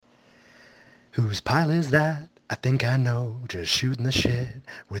Whose pile is that? I think I know. Just shooting the shit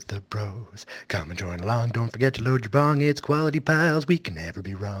with the bros. Come and join along. Don't forget to load your bong. It's quality piles. We can never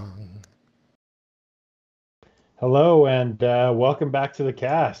be wrong. Hello and welcome back to the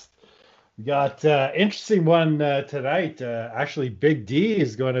cast. We got interesting one tonight. Actually, Big D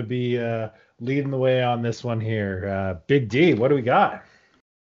is going to be leading the way on this one here. Big D, what do we got?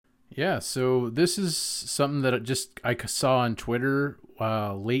 Yeah, so this is something that I saw on Twitter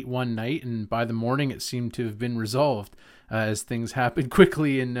late one night, and by the morning it seemed to have been resolved as things happened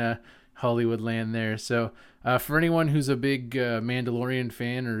quickly in Hollywood land there. So, for anyone who's a big Mandalorian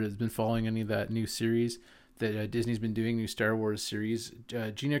fan or has been following any of that new series that Disney's been doing, new Star Wars series,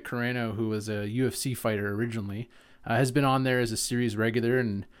 Gina Carano, who was a UFC fighter originally, has been on there as a series regular.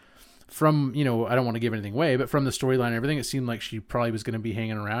 And from, I don't want to give anything away, but from the storyline and everything, it seemed like she probably was going to be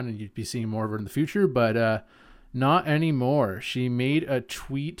hanging around and you'd be seeing more of her in the future, but not anymore. She made a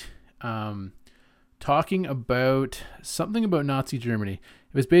tweet talking about something about Nazi Germany.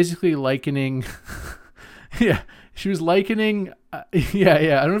 It was basically likening yeah, she was likening yeah,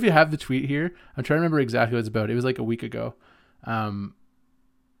 I don't know if you have the tweet here. I'm trying to remember exactly what it's about. It was like a week ago.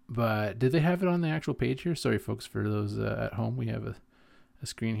 But did they have it on the actual page here? Sorry folks, for those at home, we have a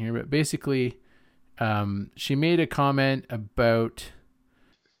screen here, but basically she made a comment about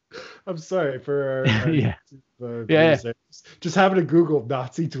I'm sorry for yeah. viewers. Just having to Google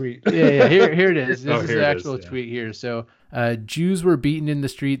Nazi tweet. Yeah. Here it is. This Oh, is here the it is, actual yeah. tweet here. So, Jews were beaten in the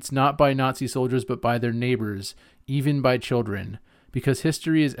streets not by Nazi soldiers, but by their neighbors, even by children. Because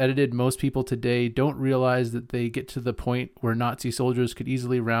history is edited, most people today don't realize that they get to the point where Nazi soldiers could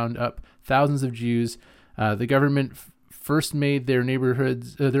easily round up thousands of Jews. The government first made their own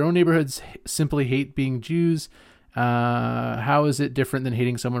neighborhoods simply hate being Jews. How is it different than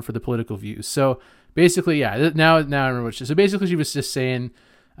hating someone for the political views? So basically, yeah, now I remember what so basically she was just saying,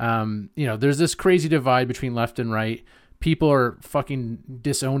 there's this crazy divide between left and right. People are fucking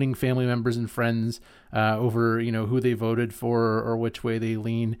disowning family members and friends over, who they voted for or which way they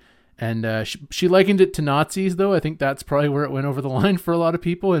lean. And she likened it to Nazis, though. I think that's probably where it went over the line for a lot of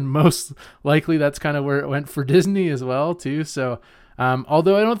people. And most likely that's kind of where it went for Disney as well, too. So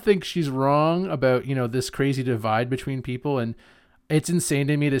although I don't think she's wrong about, this crazy divide between people. And it's insane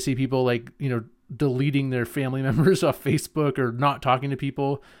to me to see people deleting their family members off Facebook or not talking to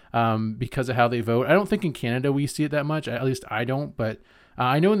people because of how they vote. I don't think in Canada we see it that much. At least I don't, but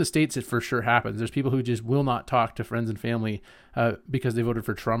I know in the States it for sure happens. There's people who just will not talk to friends and family because they voted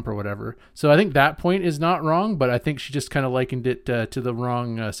for Trump or whatever. So I think that point is not wrong, but I think she just kind of likened it to the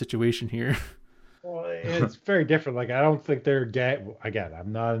wrong situation here. Well, it's very different. Like, I don't think they're again,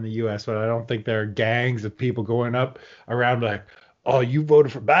 I'm not in the US, but I don't think there are gangs of people going up around like, oh, you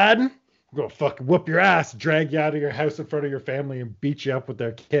voted for Biden? We're gonna fucking whoop your ass, drag you out of your house in front of your family and beat you up with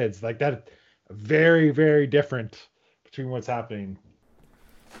their kids. Like that, very, very different between what's happening.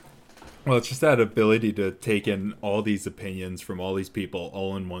 Well, it's just that ability to take in all these opinions from all these people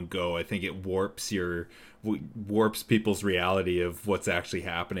all in one go. I think it warps people's reality of what's actually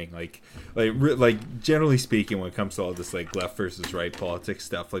happening. Like generally speaking, when it comes to all this like left versus right politics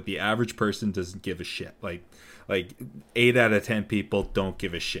stuff, like the average person doesn't give a shit. Like 8 out of 10 people don't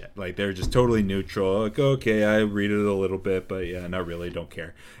give a shit. Like they're just totally neutral. Like, okay, I read it a little bit, but yeah, not really, don't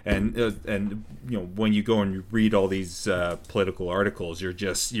care. And when you go and read all these political articles,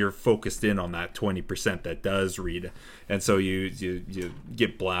 you're focused in on that 20% that does read, and so you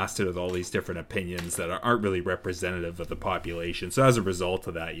get blasted with all these different opinions that aren't really representative of the population. So as a result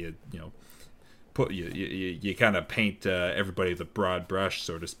of that, you kind of paint everybody with a broad brush,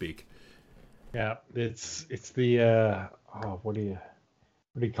 so to speak. Yeah, it's the what do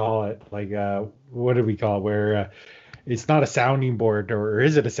you call it? Like what do we call it? Where it's not a sounding board, or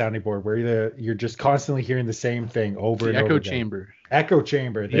is it a sounding board where you're just constantly hearing the same thing over and over Echo again? chamber. Echo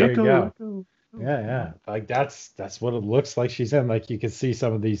chamber. There you go. Echo. Yeah. Like that's what it looks like she's in. Like you can see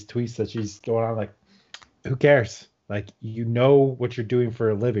some of these tweets that she's going on. Like, who cares? Like, what you're doing for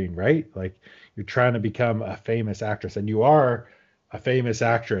a living, right? Like you're trying to become a famous actress, and you are a famous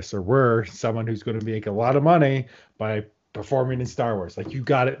actress, or were someone who's going to make a lot of money by performing in Star Wars. Like, you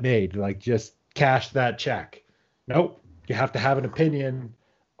got it made. Like, just cash that check. Nope. You have to have an opinion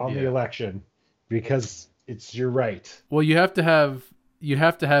on the election because it's your right. Well, you have to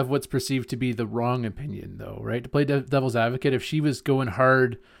have what's perceived to be the wrong opinion, though, right? To play devil's advocate, if she was going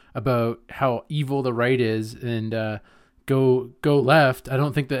hard about how evil the right is and go left, I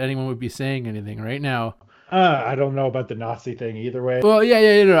don't think that anyone would be saying anything right now. I don't know about the Nazi thing either way. Well,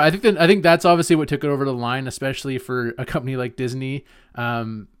 yeah. No, I think that's obviously what took it over the line, especially for a company like Disney,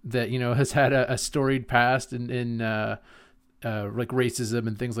 that has had a storied past in like racism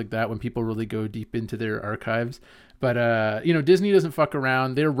and things like that when people really go deep into their archives. But, Disney doesn't fuck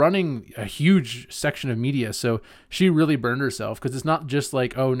around. They're running a huge section of media. So she really burned herself because it's not just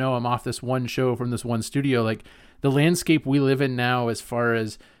like, oh, no, I'm off this one show from this one studio. Like the landscape we live in now as far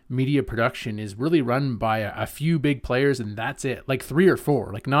as media production is really run by a few big players, and that's it. Like 3 or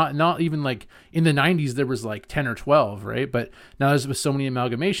 4. Like not even like in the 90s there was like 10 or 12, right? But now there's with so many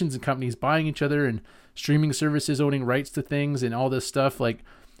amalgamations and companies buying each other and streaming services owning rights to things and all this stuff, like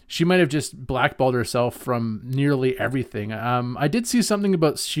she might have just blackballed herself from nearly everything. I did see something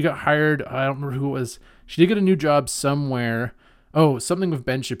about she got hired. I don't remember who it was. She did get a new job somewhere. Oh, something with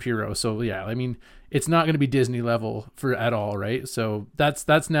Ben Shapiro. So yeah, I mean, it's not going to be Disney level for at all, right? So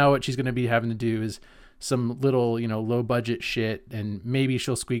that's now what she's going to be having to do is some little, low budget shit, and maybe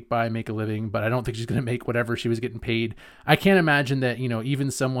she'll squeak by and make a living, but I don't think she's going to make whatever she was getting paid. I can't imagine that,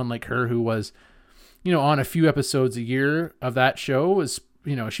 even someone like her who was, on a few episodes a year of that show was,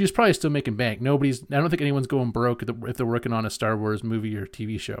 she's probably still making bank. I don't think anyone's going broke if they're working on a Star Wars movie or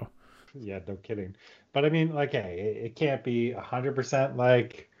TV show. Yeah, no kidding. But I mean, like, hey, it can't be 100%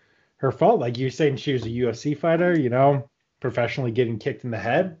 like her fault. Like you're saying, she was a UFC fighter, professionally getting kicked in the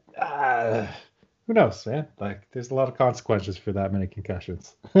head. Who knows, man? Like, there's a lot of consequences for that many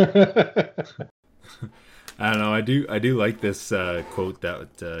concussions. I don't know. I do like this quote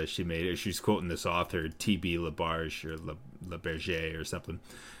that she made. She's quoting this author, T.B. Labarge or Laberge or something.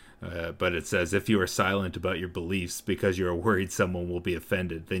 But it says, if you are silent about your beliefs because you are worried someone will be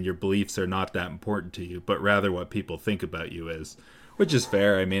offended, then your beliefs are not that important to you, but rather what people think about you is, which is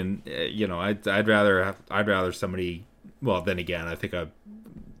fair. I mean, I'd rather somebody. Well, then again, I think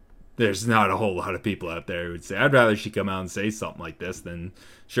there's not a whole lot of people out there who would say, I'd rather she come out and say something like this than,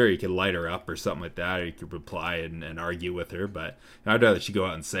 sure, you could light her up or something like that, or you could reply and argue with her, but I'd rather she go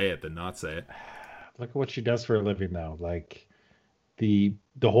out and say it than not say it. Look at what she does for a living now. Like, the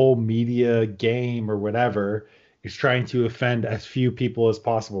whole media game or whatever is trying to offend as few people as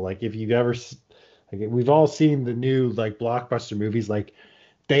possible. Like, if you've ever, like, we've all seen the new, like, blockbuster movies, like,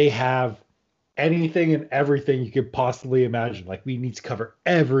 they have anything and everything you could possibly imagine. Like, we need to cover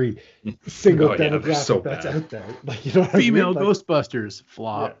every single demographic that's out there. Like, Female Ghostbusters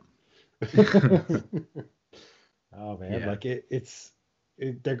flop. Yeah. Oh man, yeah. Like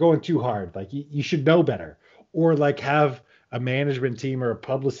they're going too hard. Like you should know better, or like have a management team or a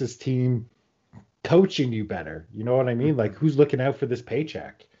publicist team coaching you better. You know what I mean? Like, who's looking out for this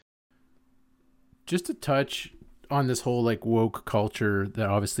paycheck? Just to touch on this whole like woke culture, that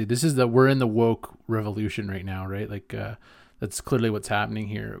obviously we're in the woke revolution right now, right? Like that's clearly what's happening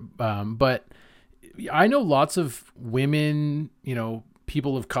here. But I know lots of women,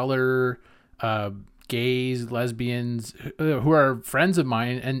 people of color, gays, lesbians, who are friends of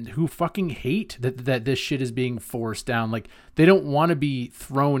mine and who fucking hate that this shit is being forced down. Like, they don't want to be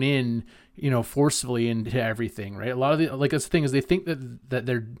thrown in, forcefully into everything, right? A lot of that's the thing, is they think that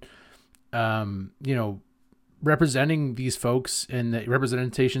they're, representing these folks and that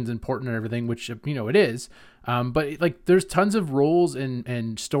representation is important and everything, which, it is. But like, there's tons of roles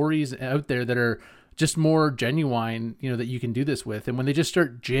and stories out there that are just more genuine, that you can do this with. And when they just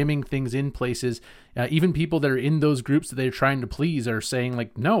start jamming things in places, even people that are in those groups that they're trying to please are saying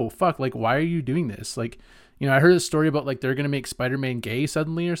like, no, fuck, like, why are you doing this? Like, I heard a story about like, they're going to make Spider-Man gay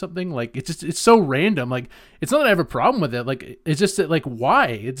suddenly or something. Like, it's so random. Like, it's not that I have a problem with it. Like, it's just that, like, why?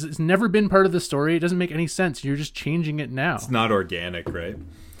 It's never been part of the story. It doesn't make any sense. You're just changing it now. It's not organic, right?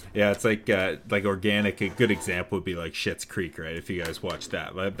 Yeah, it's like organic. A good example would be like Schitt's Creek, right? If you guys watch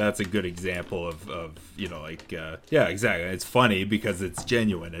that, that's a good example of yeah, exactly. It's funny because it's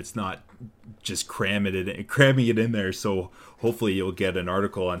genuine. It's not just cramming it in there. So hopefully you'll get an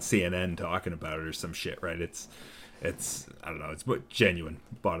article on CNN talking about it or some shit, right? It's I don't know. It's genuine.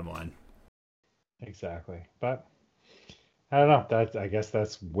 Bottom line. Exactly, but I don't know. I guess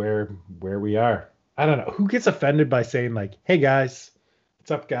that's where we are. I don't know who gets offended by saying like, "Hey guys,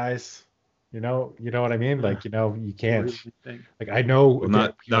 what's up, guys?" You know what I mean? Like, you can't. Like, I know. Well,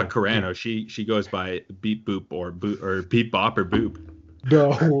 not Carano. She goes by Beep Boop or Beep Bop or Boop.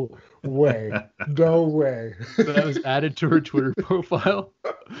 No way. No way. That was added to her Twitter profile.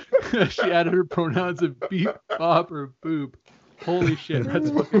 She added her pronouns of Beep, Bop, or Boop. Holy shit,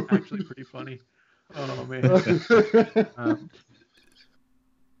 that's fucking actually pretty funny. Oh man.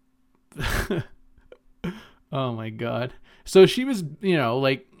 Oh my god. So she was,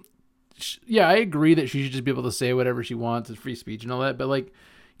 like, yeah, I agree that she should just be able to say whatever she wants. It's free speech and all that. But like,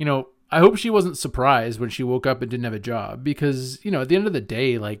 I hope she wasn't surprised when she woke up and didn't have a job, because, at the end of the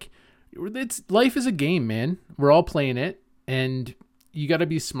day, like, life is a game, man. We're all playing it. And you got to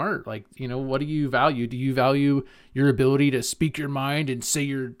be smart. Like, you know, what do you value? Do you value your ability to speak your mind and say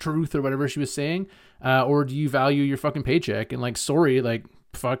your truth or whatever she was saying? Or do you value your fucking paycheck? And like, sorry, like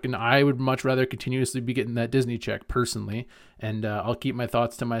fucking, I would much rather continuously be getting that Disney check personally. And I'll keep my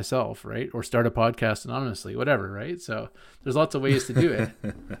thoughts to myself, right? Or start a podcast anonymously, whatever, right? So there's lots of ways to do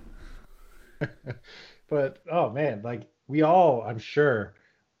it. But, oh man, like we all, I'm sure,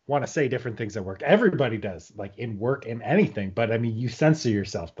 want to say different things at work. Everybody does, like in work and anything. But I mean, you censor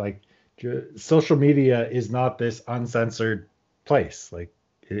yourself. Like social media is not this uncensored place. Like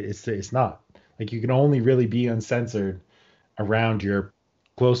it's not. Like you can only really be uncensored around your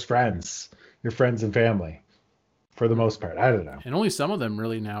close friends, your friends and family, for the most part. I don't know. And only some of them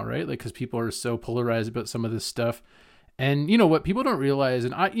really now, right? Like, because people are so polarized about some of this stuff. And you know what people don't realize,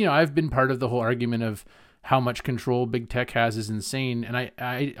 and I've been part of the whole argument of how much control big tech has is insane. And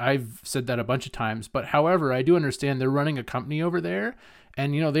I've said that a bunch of times, but however, I do understand they're running a company over there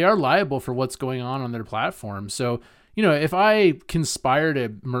and, you know, they are liable for what's going on their platform. So, you know, if I conspire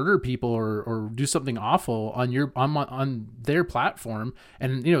to murder people or do something awful on their platform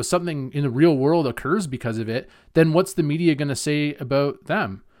and, you know, something in the real world occurs because of it, then what's the media going to say about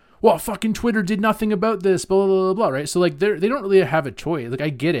them? Well, fucking Twitter did nothing about this, blah, blah, blah, blah, right? So like they don't really have a choice. Like I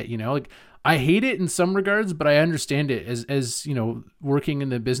get it, you know, like I hate it in some regards, but I understand it as, you know, working in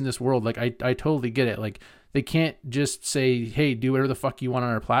the business world. Like I totally get it. Like they can't just say, hey, do whatever the fuck you want on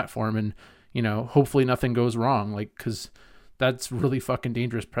our platform. And, you know, hopefully nothing goes wrong. Like, cause that's really fucking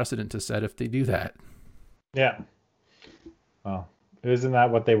dangerous precedent to set if they do that. Yeah. Well, isn't that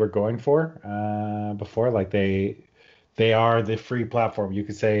what they were going for before? Like they are the free platform. You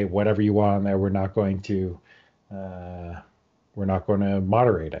can say whatever you want on there. We're not going to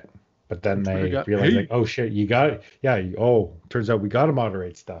moderate it. But then they realize like, oh shit, you got it. Yeah. Turns out we got to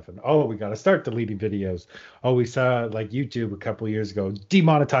moderate stuff. And we got to start deleting videos. Oh, we saw like YouTube a couple of years ago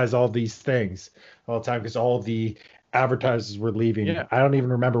demonetize all these things all the time because all the advertisers were leaving. Yeah. I don't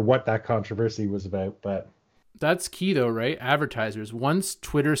even remember what that controversy was about, but that's key though, right? Advertisers. Once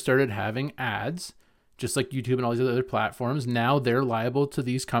Twitter started having ads, just like YouTube and all these other platforms, now they're liable to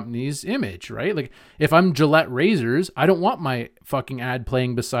these companies' image, right? Like if I'm Gillette Razors, I don't want my fucking ad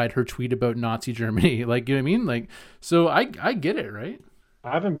playing beside her tweet about Nazi Germany. Like, you know what I mean? Like, so I get it, right?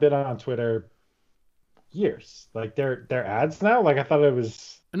 I haven't been on Twitter years. Like they're ads now? Like I thought it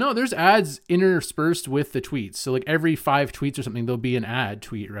was... No, there's ads interspersed with the tweets. So like every 5 tweets or something, there'll be an ad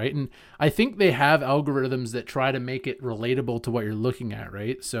tweet, right? And I think they have algorithms that try to make it relatable to what you're looking at,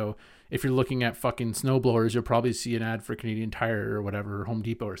 right? So if you're looking at fucking snowblowers, you'll probably see an ad for Canadian Tire or whatever, or Home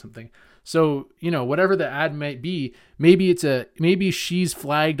Depot or something. So, you know, whatever the ad might be, maybe she's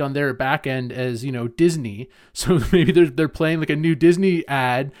flagged on their back end as, you know, Disney. So maybe they're playing like a new Disney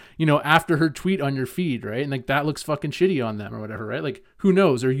ad, you know, after her tweet on your feed, right? And like that looks fucking shitty on them or whatever, right? Like who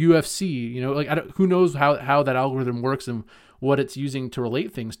knows? Or UFC, you know, like who knows how that algorithm works and what it's using to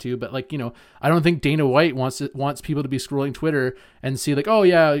relate things to. But like, you know, I don't think Dana White wants people to be scrolling Twitter and see like, oh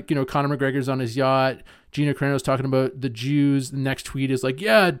yeah, you know, Conor McGregor's on his yacht, Gina Carano's talking about the Jews. The next tweet is like,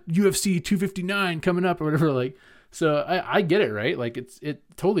 yeah, UFC 259 coming up or whatever. Like, so I get it, right? Like it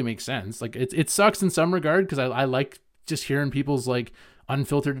totally makes sense. Like it sucks in some regard because I like just hearing people's like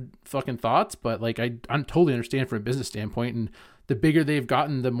unfiltered fucking thoughts, but like I totally understand from a business standpoint. And the bigger they've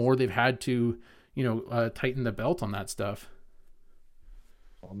gotten, the more they've had to, you know, tighten the belt on that stuff.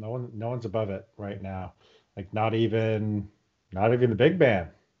 Well, no one's above it right now. Like not even the big man,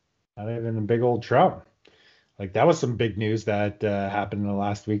 not even the big old Trump. Like that was some big news that happened in the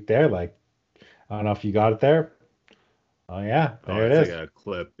last week there. Like I don't know if you got it there. Oh yeah, there it is. Like a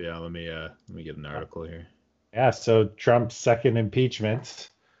clip. Yeah, let me get an article here. Yeah, so Trump's second impeachment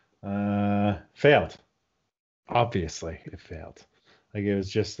failed. Obviously, it failed. Like it was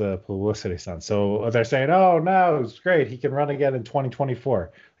just the publicity stunt. So they're saying, oh no, it's great. He can run again in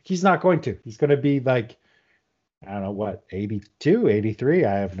 2024. Like, he's not going to. He's going to be like, I don't know what, 82, 83?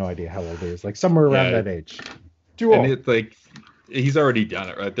 I have no idea how old he is. Like somewhere around that age. Too old. And it's like, he's already done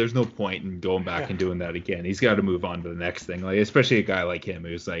it, right? There's no point in going back and doing that again. He's got to move on to the next thing. Like, especially a guy like him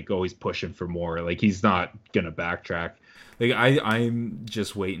who's like always pushing for more. Like he's not going to backtrack. Like I'm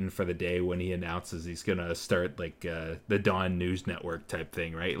just waiting for the day when he announces he's gonna start like the Dawn News Network type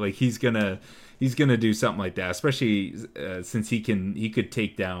thing, right? Like he's gonna do something like that, especially since he could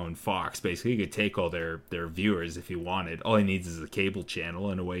take down Fox. Basically, he could take all their viewers if he wanted. All he needs is a cable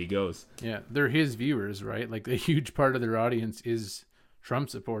channel, and away he goes. Yeah, they're his viewers, right? Like a huge part of their audience is Trump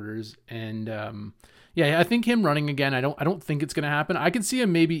supporters, and yeah, I think him running again. I don't think it's gonna happen. I could see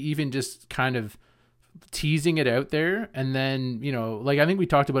him maybe even just kind of teasing it out there, and then, you know, like I think we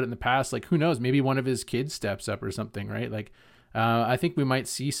talked about it in the past, like who knows, maybe one of his kids steps up or something, right? Like I think we might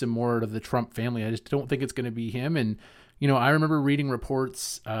see some more of the Trump family. I just don't think it's going to be him. And, I remember reading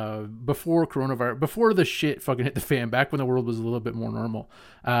reports before coronavirus, before the shit fucking hit the fan, back when the world was a little bit more normal,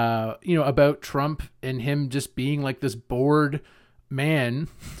 about Trump and him just being like this bored man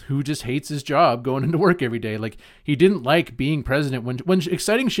who just hates his job going into work every day. Like, he didn't like being president when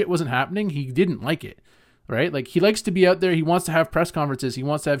exciting shit wasn't happening. He didn't like it. Right? Like, he likes to be out there. He wants to have press conferences. He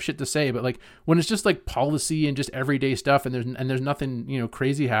wants to have shit to say. But like, when it's just like policy and just everyday stuff and there's nothing,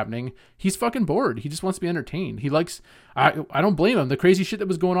 crazy happening, he's fucking bored. He just wants to be entertained. He likes, I don't blame him. The crazy shit that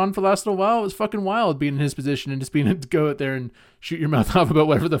was going on for the last little while was fucking wild, being in his position and just being able to go out there and shoot your mouth off about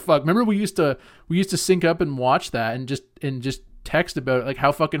whatever the fuck. Remember we used to sync up and watch that and just text about like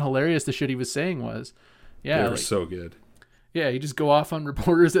how fucking hilarious the shit he was saying was. Yeah. They were so good. Yeah, you just go off on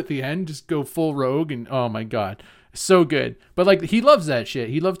reporters at the end, just go full rogue, and oh my god, so good. But like, he loves that shit.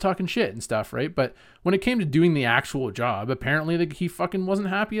 He loves talking shit and stuff, right? But when it came to doing the actual job, apparently like, he fucking wasn't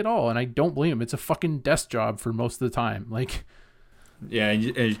happy at all, and I don't blame him. It's a fucking desk job for most of the time. Like, yeah, and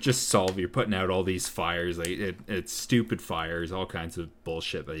you just solve. You're putting out all these fires, like it's stupid fires, all kinds of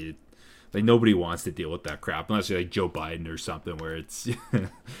bullshit. Like nobody wants to deal with that crap unless you're like Joe Biden or something, where it's.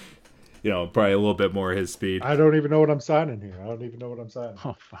 Probably a little bit more his speed. I don't even know what I'm signing here. I don't even know what I'm signing.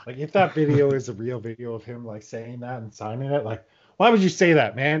 oh fuck. Like, if that video is a real video of him like saying that and signing it, like, why would you say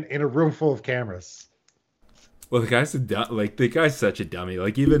that, man, in a room full of cameras? Well, the guy's such a dummy.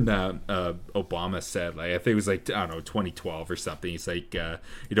 Like, even Obama said, like, I think it was like, I don't know, 2012 or something. He's like,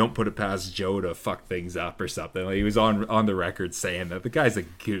 you don't put it past Joe to fuck things up or something. Like, he was on the record saying that the guy's a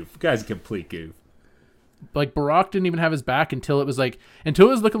goof. The guy's a complete goof. Like, Barack didn't even have his back until it was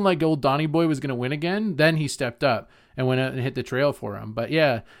looking like old Donny Boy was going to win again. Then he stepped up and went out and hit the trail for him. But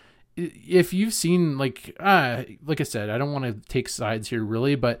yeah, if you've seen like I said, I don't want to take sides here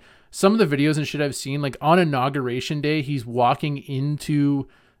really, but some of the videos and shit I've seen, like on Inauguration Day, he's walking into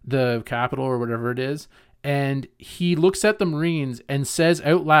the Capitol or whatever it is, and he looks at the Marines and says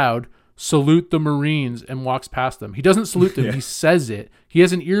out loud, "Salute the Marines," and walks past them. He doesn't salute them. Yeah. He says it. He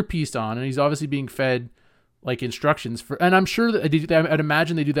has an earpiece on, and he's obviously being fed like instructions for, and I'm sure that I'd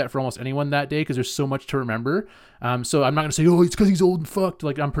imagine they do that for almost anyone that day because there's so much to remember. So I'm not gonna say, oh, it's because he's old and fucked.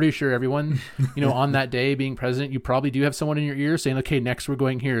 Like, I'm pretty sure everyone, on that day being president, you probably do have someone in your ear saying, okay, next we're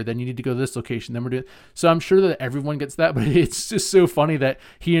going here, then you need to go to this location, then we're doing. So I'm sure that everyone gets that, but it's just so funny that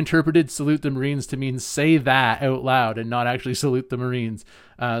he interpreted "salute the Marines" to mean say that out loud and not actually salute the Marines.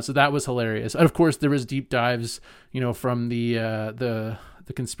 So that was hilarious. And of course, there was deep dives, from the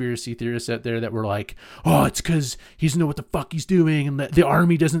conspiracy theorists out there that were like, oh, it's because he doesn't know what the fuck he's doing, and the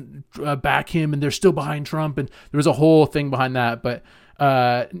army doesn't back him, and they're still behind Trump, and there was a whole thing behind that, but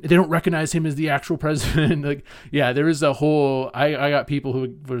they don't recognize him as the actual president. Like, yeah, there was a whole, I got people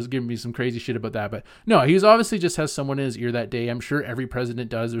who was giving me some crazy shit about that, but no, he was obviously just has someone in his ear that day. I'm sure every president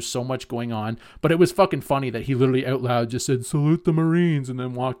does. There's so much going on, but it was fucking funny that he literally out loud just said, "Salute the Marines," and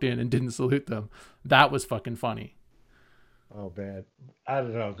then walked in and didn't salute them. That was fucking funny. Oh man, I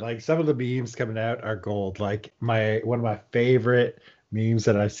don't know. Like, some of the memes coming out are gold. Like, one of my favorite memes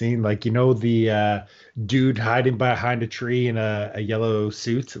that I've seen, like, the dude hiding behind a tree in a yellow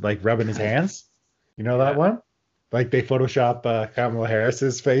suit, like rubbing his hands. That one? Like, they Photoshop Kamala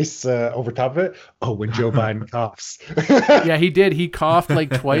Harris's face over top of it. Oh, when Joe Biden coughs. Yeah, he did. He coughed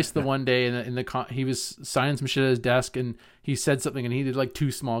like twice the one day he was signing some shit at his desk, and he said something, and he did like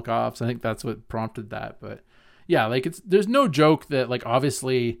 2 small coughs. I think that's what prompted that, but. Yeah, like, there's no joke that, like,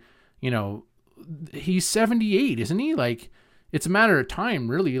 obviously, he's 78, isn't he? Like, it's a matter of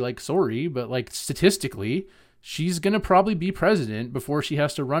time, really. Like, sorry, but like, statistically, she's gonna probably be president before she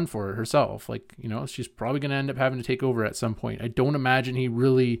has to run for it herself. Like, she's probably gonna end up having to take over at some point. I don't imagine he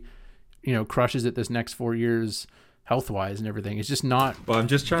really, crushes it this next 4 years health wise and everything. It's just not. Well, I'm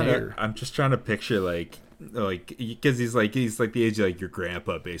just trying to picture like because he's like the age of like your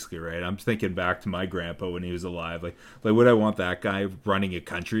grandpa, basically, right? I'm thinking back to my grandpa when he was alive. Like would I want that guy running a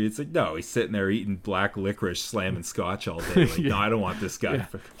country? It's like, no, he's sitting there eating black licorice, slamming scotch all day. Like, no, I don't want this guy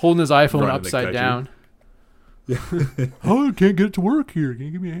holding his iPhone upside down. Oh, I can't get it to work here. Can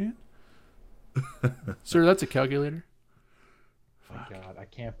you give me a hand? Sir, that's a calculator. Oh God, I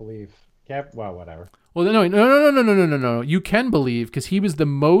can't believe. Well, whatever. Well, no. You can believe, because he was the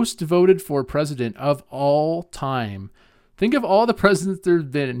most voted for president of all time. Think of all the presidents there's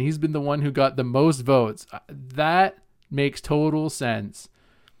been, and he's been the one who got the most votes. That makes total sense.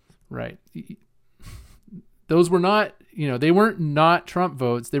 Right. Those were not, they weren't not Trump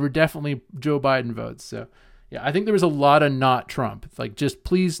votes. They were definitely Joe Biden votes. So, yeah, I think there was a lot of not Trump. It's like, just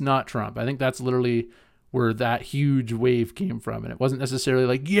please not Trump. I think that's literally where that huge wave came from. And it wasn't necessarily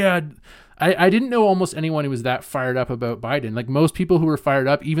like, yeah, I didn't know almost anyone who was that fired up about Biden. Like most people who were fired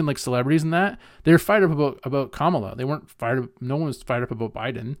up, even like celebrities and that, they're fired up about Kamala. They weren't fired up. No one was fired up about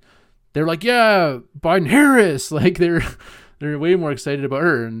Biden. They're like, yeah, Biden Harris. Like they're way more excited about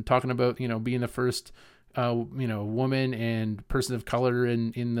her and talking about, being the first, woman and person of color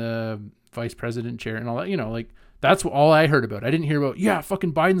in the vice president chair and all that, like that's all I heard about. I didn't hear about, yeah,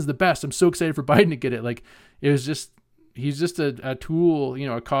 fucking Biden's the best. I'm so excited for Biden to get it. Like it was just, he's just a tool,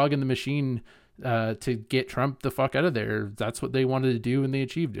 a cog in the machine to get Trump the fuck out of there. That's what they wanted to do and they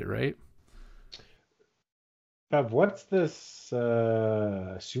achieved it, right? Bev, what's this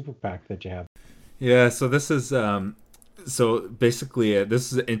super PAC that you have? Yeah, so this is so basically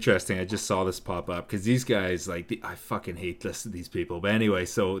this is interesting. I just saw this pop up because these guys, I fucking hate these people. But anyway,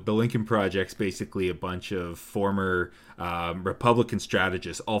 so the Lincoln Project's basically a bunch of former Republican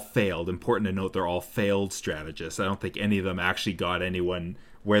strategists, all failed. Important to note, they're all failed strategists. I don't think any of them actually got anyone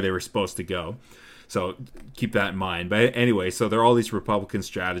where they were supposed to go. So keep that in mind. But anyway, so they're all these Republican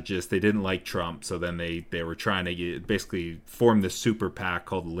strategists. They didn't like Trump, so then they were trying to basically form this super PAC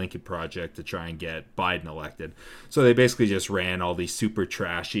called the Lincoln Project to try and get Biden elected. So they basically just ran all these super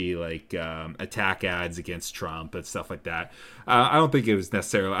trashy attack ads against Trump and stuff like that. I don't think it was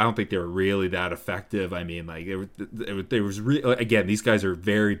necessarily. I don't think they were really that effective. I mean, it was again, these guys are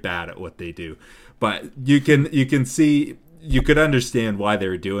very bad at what they do, but you can see. You could understand why they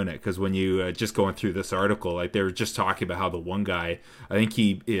were doing it, because when you just going through this article, like they were just talking about how the one guy, I think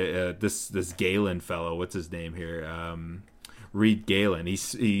this Galen fellow, what's his name here, Reed Galen,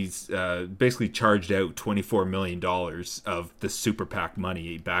 he's basically charged out $24 million of the super PAC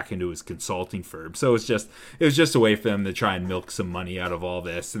money back into his consulting firm. So it was just a way for them to try and milk some money out of all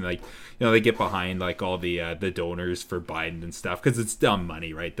this, and they get behind all the donors for Biden and stuff because it's dumb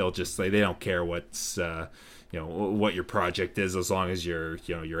money, right? They'll just they don't care what's what your project is, as long as you're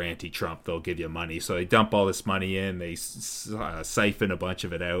anti-Trump, they'll give you money. So they dump all this money in, they siphon a bunch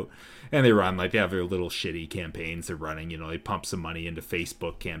of it out, and they run they have their little shitty campaigns they're running. They pump some money into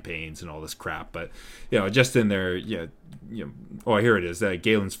Facebook campaigns and all this crap. But just in there, oh, here it is.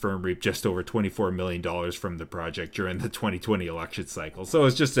 Galen's firm reaped just over $24 million from the project during the 2020 election cycle. So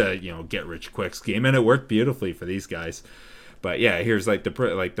it's just a get rich quick scheme, and it worked beautifully for these guys. But yeah, here's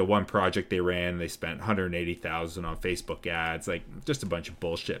the one project they ran. They spent $180,000 on Facebook ads, just a bunch of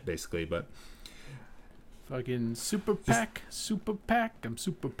bullshit, basically. But fucking super PAC. I'm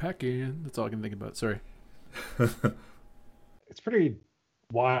super packing. That's all I can think about. Sorry. It's pretty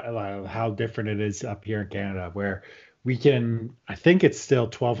wild how different it is up here in Canada, where we can. I think it's still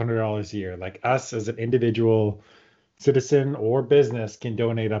 $1,200 a year. Like us as an individual citizen or business can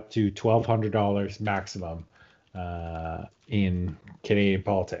donate up to $1,200 maximum. In Canadian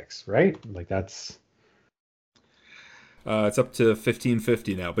politics, right? That's it's up to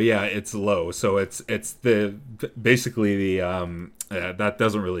 $1,550 now, but yeah, it's low. So it's basically the that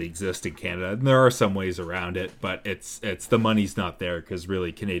doesn't really exist in Canada. And there are some ways around it, but it's the money's not there because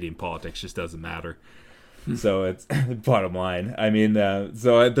really Canadian politics just doesn't matter. So it's bottom line. I mean,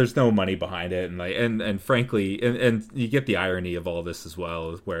 so there's no money behind it, and frankly, and you get the irony of all this as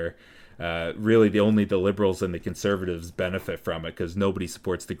well, where really the Liberals and the Conservatives benefit from it because nobody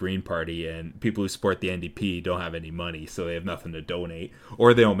supports the Green Party, and people who support the NDP don't have any money, so they have nothing to donate,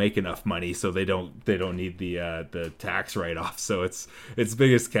 or they don't make enough money, so they don't need the tax write-off. So it's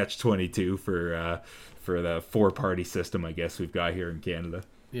biggest catch-22 for the four-party system, I guess, we've got here in Canada.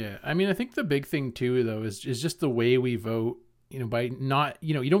 Yeah, I mean, I think the big thing too, though, is just the way we vote. By not,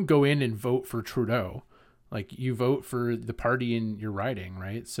 you don't go in and vote for Trudeau, you vote for the party in your riding,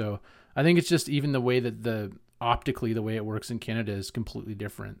 right? So I think it's just even the way that optically the way it works in Canada is completely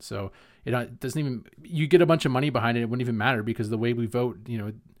different. So it doesn't even, you get a bunch of money behind it, it wouldn't even matter because the way we vote,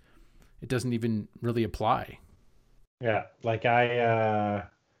 it doesn't even really apply. Yeah, I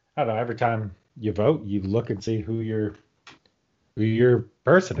don't know. Every time you vote, you look and see who your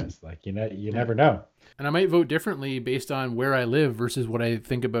person is. You never know. And I might vote differently based on where I live versus what I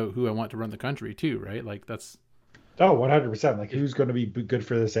think about who I want to run the country too, right? That's... Oh, 100%. Who's going to be good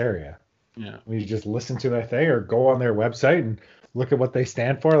for this area? Yeah. You just listen to their thing or go on their website and look at what they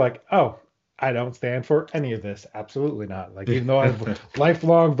stand for. Oh, I don't stand for any of this. Absolutely not. Even though I've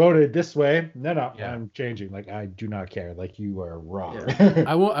lifelong voted this way, no, yeah. I'm changing. I do not care. You are wrong. Yeah.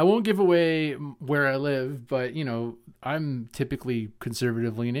 I won't give away where I live, but I'm typically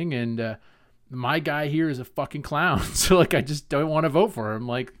conservative leaning, and my guy here is a fucking clown. So I just don't want to vote for him.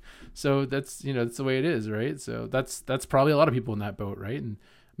 So that's that's the way it is, right? So that's probably a lot of people in that boat, right? And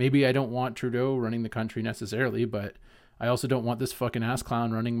maybe I don't want Trudeau running the country necessarily, but I also don't want this fucking ass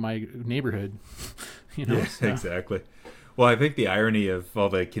clown running my neighborhood. You know, Yeah, so, exactly. Well, I think the irony of all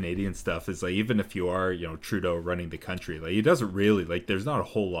the Canadian stuff is like even if you are, Trudeau running the country, like he doesn't really like. There's not a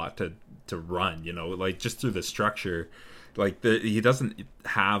whole lot to run, like just through the structure. Like he doesn't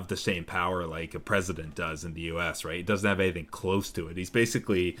have the same power like a president does in the U.S. Right? He doesn't have anything close to it. He's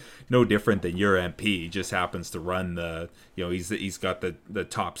basically no different than your MP. He just happens to run he's got the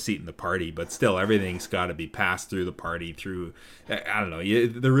top seat in the party, but still everything's got to be passed through the party. Through I don't know.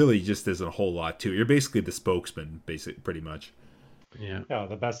 There really just isn't a whole lot to it. You're basically the spokesman, pretty much. yeah. Yeah,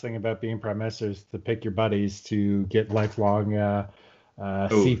 the best thing about being prime minister is to pick your buddies to get lifelong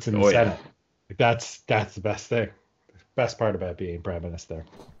seats in the Senate. Like, that's the best thing. Best part about being prime minister.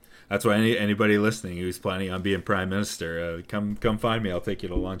 That's why anybody listening who's planning on being prime minister, come find me. I'll take you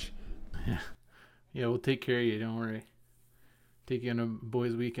to lunch. Yeah, we'll take care of you. Don't worry. Take you on a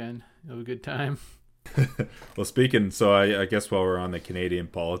boys' weekend. You'll have a good time. Well, speaking, so I guess while we're on the Canadian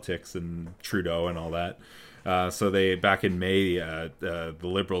politics and Trudeau and all that, so they back in May, the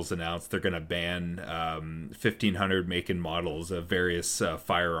Liberals announced they're going to ban 1,500 make and models of various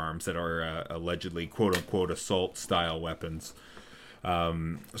firearms that are allegedly quote unquote assault style weapons.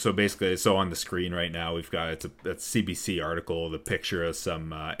 So basically, on the screen right now we've got it's a CBC article, the picture of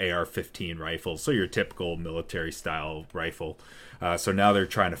some AR-15 rifles, so your typical military style rifle. So now they're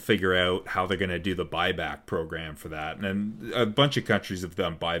trying to figure out how they're going to do the buyback program for that, and a bunch of countries have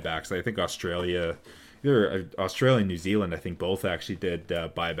done buybacks. I think Australia and New Zealand, I think both actually did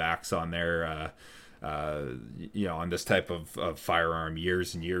buybacks on their on this type of firearm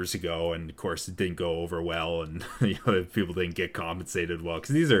years and years ago, and of course it didn't go over well, and people didn't get compensated well,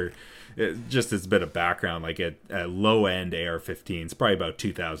 because these are just as a bit of background, like a low end AR-15 is probably about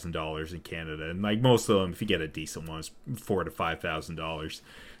 $2,000 in Canada, and like most of them, if you get a decent one, it's $4,000 to $5,000.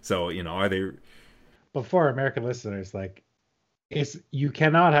 So are they? But for American listeners, you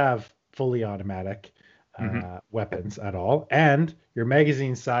cannot have fully automatic weapons at all, and your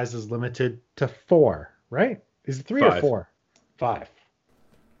magazine size is limited to 4, right? Is it 3 or 4? 5.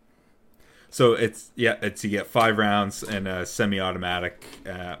 So you get 5 rounds and a semi-automatic.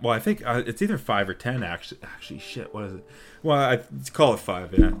 Well, I think it's either 5 or 10. Actually, shit, what is it? Well, I call it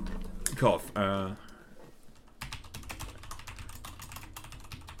 5. Yeah, call it.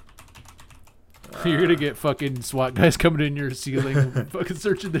 You're gonna get fucking SWAT guys coming in your ceiling, fucking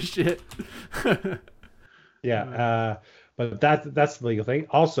searching the shit. Yeah, but that's the legal thing.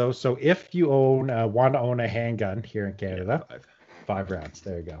 Also, so if you want to own a handgun here in Canada, 5 rounds.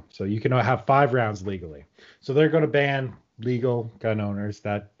 There you go. So you can have 5 rounds legally. So they're going to ban legal gun owners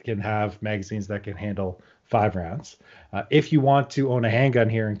that can have magazines that can handle 5 rounds. If you want to own a handgun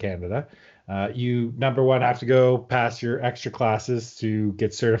here in Canada, you, number one, have to go pass your extra classes to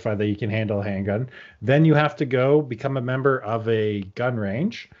get certified that you can handle a handgun. Then you have to go become a member of a gun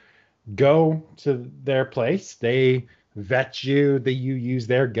range. Go to their place. They vet you, that you use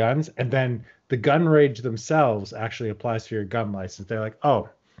their guns, and then the gun range themselves actually applies for your gun license. They're like, oh,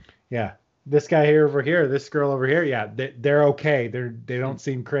 yeah, this guy here over here, this girl over here, yeah, they're okay. They don't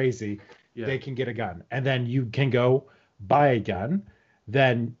seem crazy. Yeah. They can get a gun, and then you can go buy a gun.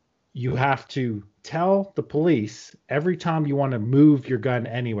 Then you have to tell the police every time you want to move your gun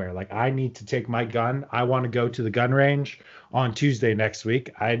anywhere. Like, I need to take my gun. I want to go to the gun range on Tuesday next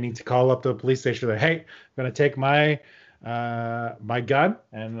week. I need to call up the police station. Like, hey, I'm going to take my gun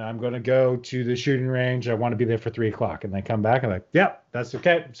and I'm going to go to the shooting range. I want to be there for 3:00. And they come back and like, yeah, that's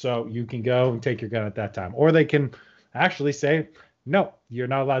okay. So you can go and take your gun at that time. Or they can actually say, no, you're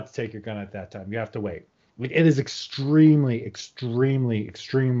not allowed to take your gun at that time. You have to wait. Like, it is extremely, extremely,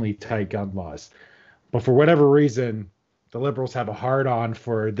 extremely tight gun laws. But for whatever reason, the Liberals have a hard-on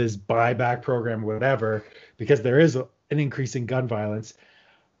for this buyback program, whatever, because there is an increase in gun violence.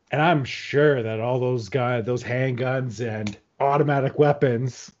 And I'm sure that all those handguns and automatic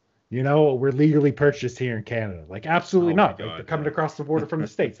weapons, were legally purchased here in Canada. Like, absolutely not. God, they're coming across the border from the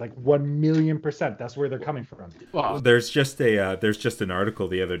States. Like, 1,000,000%. That's where they're coming from. Well, there's just an article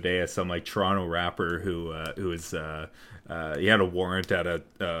the other day of some Toronto rapper who he had a warrant out of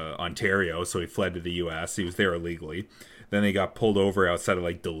Ontario, so he fled to the U.S. He was there illegally. Then he got pulled over outside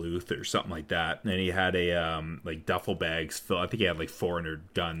of Duluth or something like that, and he had a duffel bags full. I think he had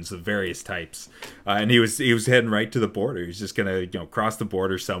 400 guns of various types, and he was heading right to the border. He's just gonna cross the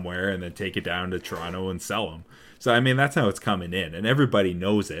border somewhere and then take it down to Toronto and sell them. So I mean, that's how it's coming in, and everybody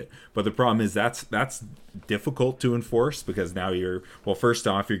knows it. But the problem is that's difficult to enforce, because now first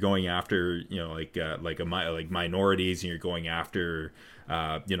off, you're going after minorities, and you're going after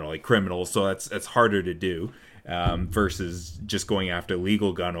criminals. So that's harder to do. versus just going after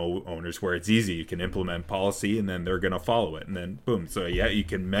legal gun owners where it's easy. You can implement policy and then they're going to follow it, and then boom. So yeah, you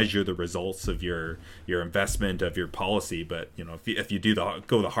can measure the results of your investment, of your policy, but you know, if you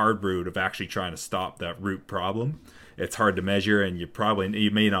go the hard route of actually trying to stop that root problem, it's hard to measure, and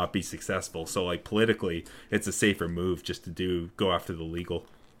you may not be successful. So like politically, it's a safer move just to go after the legal.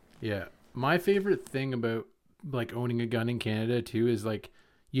 Yeah. My favorite thing about like owning a gun in Canada too is like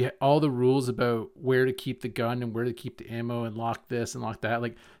all the rules about where to keep the gun and where to keep the ammo and lock this and lock that.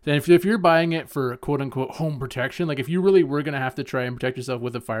 Like then if you're buying it for quote unquote home protection, like if you really were going to have to try and protect yourself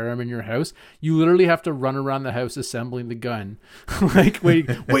with a firearm in your house, you literally have to run around the house assembling the gun. Like wait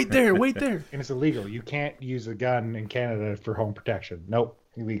there. And it's illegal. You can't use a gun in Canada for home protection. Nope.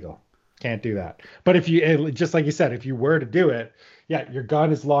 Illegal. Can't do that. But if you, just like you said, if you were to do it, yeah, your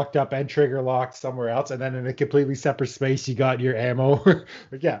gun is locked up and trigger locked somewhere else, and then in a completely separate space, you got your ammo.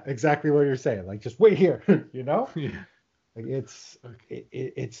 Yeah, exactly what you're saying. Like, just wait here, you know? Yeah. Like it's so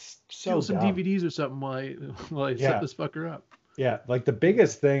Steal some dumb. DVDs or something while I set this fucker up. Yeah, like the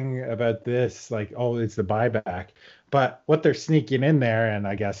biggest thing about this, like, it's the buyback. But what they're sneaking in there, and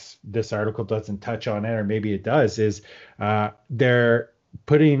I guess this article doesn't touch on it, or maybe it does, is they're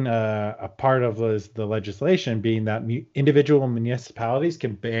putting a part of the legislation being that individual municipalities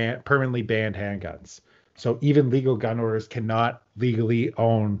can permanently ban handguns. So even legal gun owners cannot legally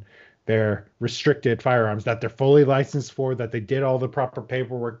own their restricted firearms that they're fully licensed for, that they did all the proper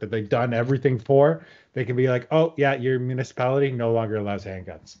paperwork, that they've done everything for. They can be like, oh yeah, your municipality no longer allows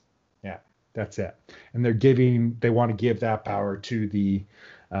handguns. Yeah, that's it. And they want to give that power to the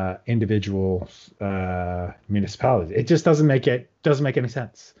individual municipalities. It just doesn't make any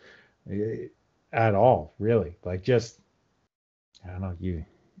sense at all, really. Like, just, I don't know, you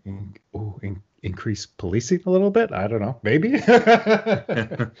increase policing a little bit. I don't know, maybe.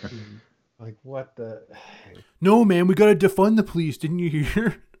 Like, what the? No, man, we gotta defund the police. Didn't you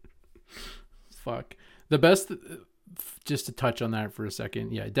hear? Fuck. The best. Just to touch on that for a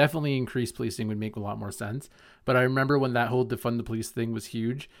second, yeah, definitely increased policing would make a lot more sense. But I remember when that whole defund the police thing was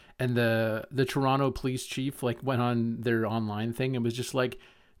huge, and the Toronto police chief like went on their online thing and was just like,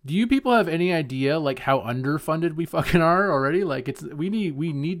 "Do you people have any idea like how underfunded we fucking are already? Like we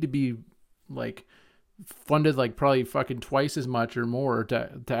need to be like funded like probably fucking twice as much or more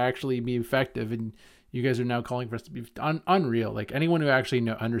to actually be effective, and you guys are now calling for us to be unreal." Like anyone who actually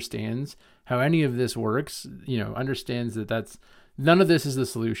understands how any of this works, understands that's none of this is the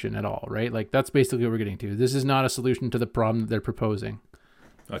solution at all, right? Like that's basically what we're getting to. This is not a solution to the problem that they're proposing.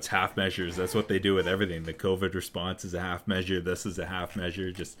 It's half measures. That's what they do with everything. The COVID response is a half measure. This is a half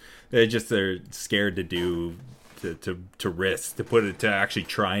measure. They're scared to do to risk, to actually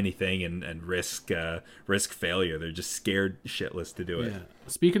try anything and risk failure. They're just scared shitless to do it. Yeah.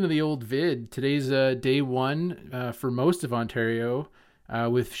 Speaking of the old vid, today's day one for most of Ontario,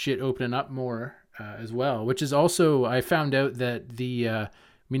 with shit opening up more as well, which is also, I found out that the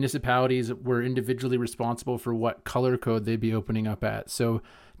municipalities were individually responsible for what color code they'd be opening up at. So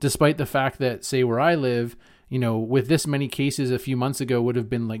despite the fact that, say, where I live, with this many cases a few months ago would have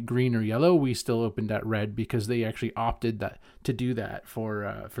been like green or yellow, we still opened at red because they actually opted to do that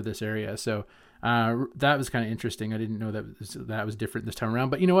for this area. So that was kind of interesting. I didn't know that was different this time around.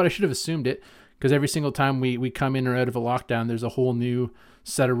 But you know what? I should have assumed it, because every single time we come in or out of a lockdown, there's a whole new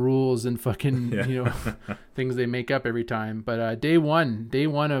set of rules and fucking things they make up every time. But day one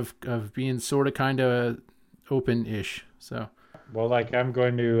of being sort of kind of open-ish. So. Well, like I'm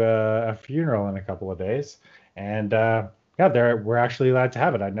going to a funeral in a couple of days, and we're actually allowed to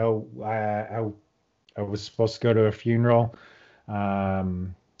have it. I know I was supposed to go to a funeral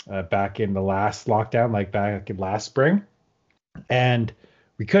back in the last lockdown, like back in last spring, and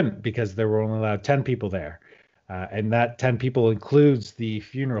we couldn't because there were only allowed 10 people there, and that 10 people includes the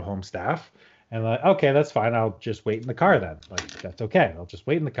funeral home staff. And like, okay, that's fine. I'll just wait in the car then. Like, that's okay. I'll just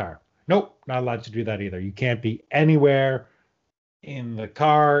wait in the car. Nope, not allowed to do that either. You can't be anywhere in the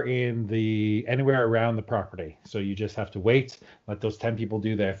car, anywhere around the property. So you just have to wait, let those 10 people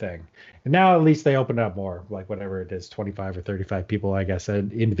do their thing. And now at least they open up more, like whatever it is, 25 or 35 people, I guess,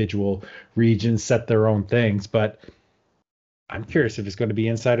 and individual regions set their own things. But I'm curious if it's going to be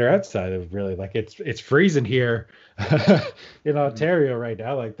inside or outside of, really, like it's freezing here in Ontario right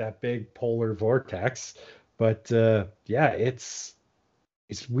now, like that big polar vortex. But it's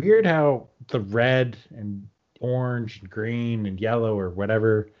weird how the red and orange and green and yellow or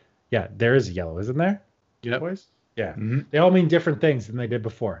whatever. Yeah, there is yellow, isn't there? Yeah, boys. Yeah, Mm-hmm. They all mean different things than they did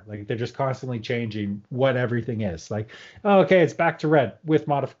before. Like they're just constantly changing what everything is. Like, oh, okay, it's back to red with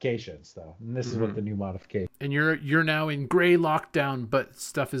modifications though, and this is what the new modification. And you're now in gray lockdown, but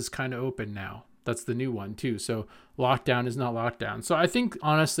stuff is kind of open now. That's the new one too. So lockdown is not lockdown. So I think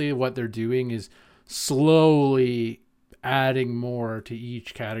honestly what they're doing is slowly adding more to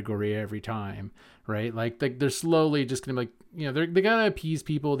each category every time, right? Like they're slowly just gonna be like, you know, they gotta appease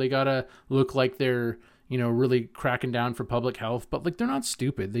people. They gotta look like they're, you know, really cracking down for public health, but like they're not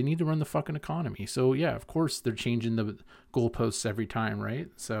stupid. They need to run the fucking economy. So yeah, of course they're changing the goalposts every time, right?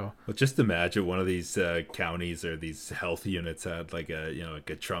 So well, just imagine one of these counties or these health units had like a, you know, like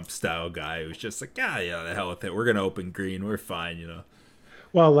a Trump style guy who's just like, yeah, the hell with it. We're gonna open green. We're fine, you know.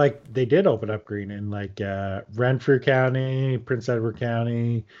 Well, like they did open up green in like Renfrew County, Prince Edward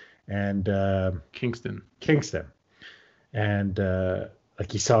County, and Kingston. And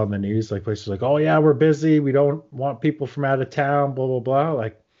like you saw in the news, like places like, oh yeah, we're busy. We don't want people from out of town, blah, blah, blah.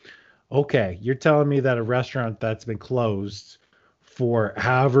 Like, okay, you're telling me that a restaurant that's been closed for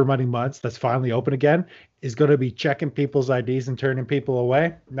however many months that's finally open again is going to be checking people's IDs and turning people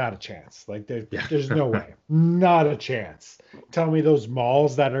away? Not a chance. Like there's no way. Not a chance. Tell me those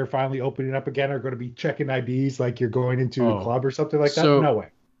malls that are finally opening up again are going to be checking IDs like you're going into a club or something like that? No way.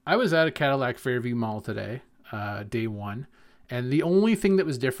 I was at a Cadillac Fairview Mall today, day one. And the only thing that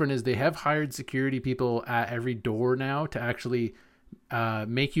was different is they have hired security people at every door now to actually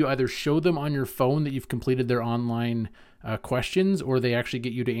make you either show them on your phone that you've completed their online questions, or they actually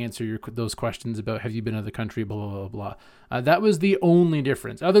get you to answer those questions about have you been out of the country, blah, blah, blah, blah. That was the only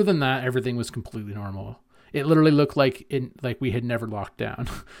difference. Other than that, everything was completely normal. It literally looked like we had never locked down.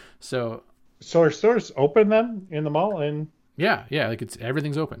 So are stores open then in the mall? And yeah, like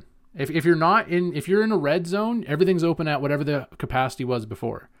everything's open. If you're in a red zone, everything's open at whatever the capacity was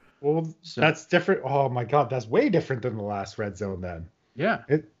before. Well, so that's different. Oh my God, that's way different than the last red zone then. Yeah.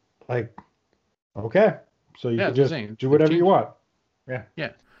 Okay. So you can just do whatever you want. Yeah.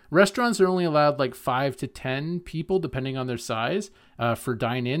 Yeah. Restaurants are only allowed like 5 to 10 people, depending on their size, for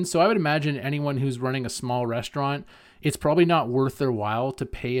dine-in. So I would imagine anyone who's running a small restaurant, it's probably not worth their while to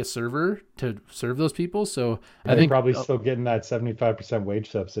pay a server to serve those people. So I think probably still getting that 75%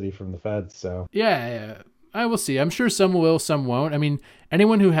 wage subsidy from the feds. So yeah, I will see. I'm sure some will, some won't. I mean,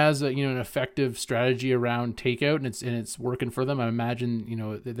 anyone who has an effective strategy around takeout and it's working for them, I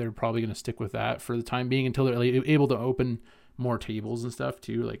imagine they're probably going to stick with that for the time being until they're able to open more tables and stuff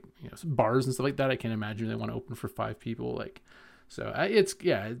too, like bars and stuff like that. I can't imagine they want to open for 5 people. So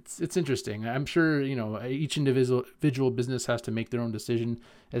it's interesting. I'm sure each individual business has to make their own decision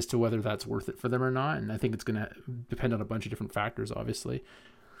as to whether that's worth it for them or not, and I think it's going to depend on a bunch of different factors, obviously.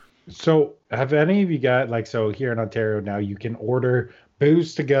 So have any of you got so here in Ontario now you can order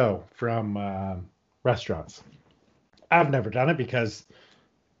booze to go from restaurants? I've never done it because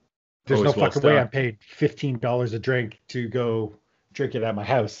there's no fucking way I paid $15 a drink to go drink it at my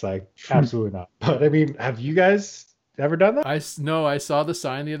house. Absolutely not. But I mean, have you guys ever done that? I saw the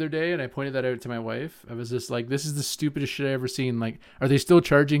sign the other day and I pointed that out to my wife. I was just like, this is the stupidest shit I ever seen. Like, are they still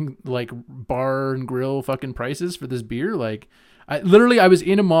charging bar and grill fucking prices for this beer? I was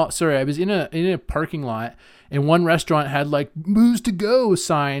in a mall. Sorry, I was in a parking lot, and one restaurant had booze to go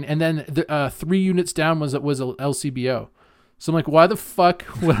sign, and then 3 units down was a LCBO. So I'm like, why the fuck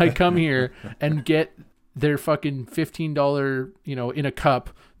would I come here and get their fucking $15 in a cup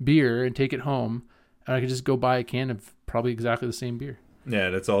beer and take it home, and I could just go buy a can of probably exactly the same beer. Yeah,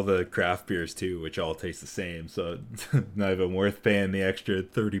 and it's all the craft beers too, which all taste the same, so it's not even worth paying the extra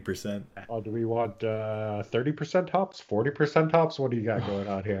 30%. Oh, do we want 30% hops, 40% hops? What do you got going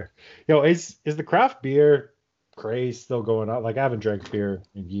on here? Is the craft beer craze still going on? I haven't drank beer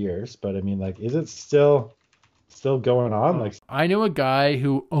in years, but I mean, is it still going on? I know a guy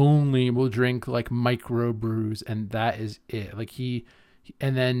who only will drink micro brews, and that is it.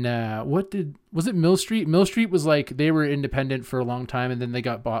 And then was it Mill Street? Mill Street was they were independent for a long time, and then they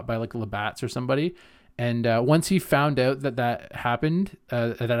got bought by Labatt's or somebody. And once he found out that happened,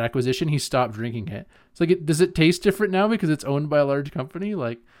 that acquisition, he stopped drinking it. It's does it taste different now because it's owned by a large company?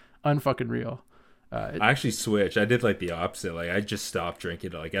 Unfucking real. I actually switched. I did the opposite. I just stopped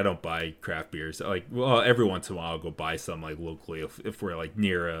drinking. I don't buy craft beers. Every once in a while I'll go buy some locally if we're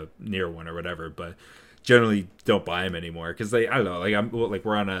near one or whatever, but generally don't buy them anymore because I don't know,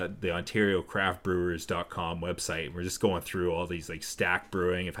 we're on the OntarioCraftBrewers.com website, and we're just going through all these Stack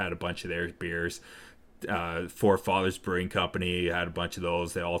Brewing. I've had a bunch of their beers. Four Fathers Brewing Company had a bunch of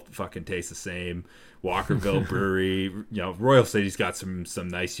those. They all fucking taste the same. Walkerville Brewery, Royal City's got some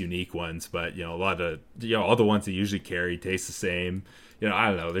nice unique ones, but a lot of all the ones they usually carry taste the same. I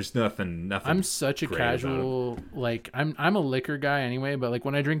don't know. There's nothing. I'm such a casual, I'm a liquor guy anyway, but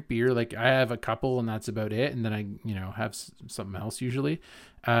when I drink beer, I have a couple and that's about it. And then I, have something else usually.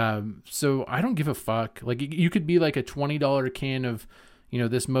 So I don't give a fuck. You could be a $20 can of,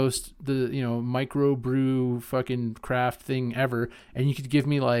 this micro brew fucking craft thing ever, and you could give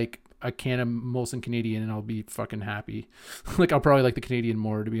me like a can of Molson Canadian and I'll be fucking happy. Like I'll probably like the Canadian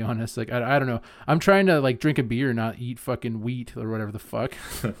more, to be honest. Like I don't know. I'm trying to like drink a beer, not eat fucking wheat or whatever the fuck.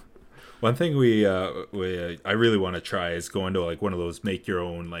 One thing I really want to try is going to like one of those make your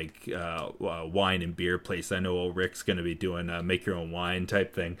own like wine and beer place. I know Rick's going to be doing a make your own wine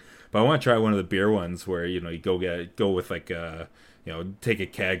type thing, but I want to try one of the beer ones where you go with like take a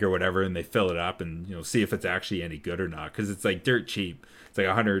keg or whatever and they fill it up and see if it's actually any good or not, because it's like dirt cheap. It's like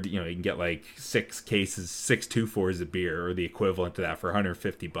 100, you can get like 6 2-4s of beer or the equivalent to that for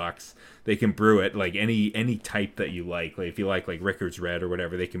 $150. They can brew it like any type that you like if you like Rickard's Red or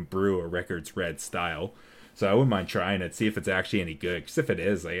whatever, they can brew a Rickard's Red style. So I wouldn't mind trying it, see if it's actually any good, because if it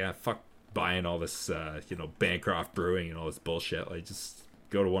is, like, yeah, fuck buying all this Bancroft Brewing and all this bullshit. Like, just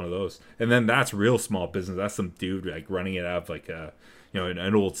go to one of those. And then that's real small business. That's some dude like running it out of like a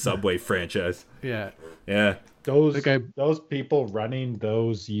an old Subway franchise. Yeah. Those people running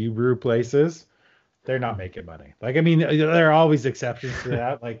those brew places, they're not making money. Like, I mean, there are always exceptions to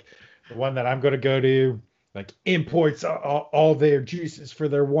that. Like the one that I'm going to go to, like, imports all their juices for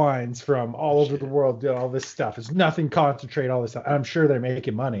their wines from all over the world. All this stuff. It's nothing concentrate, all this stuff. I'm sure they're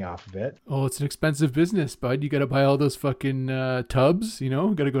making money off of it. Oh, it's an expensive business, bud. You got to buy all those fucking tubs,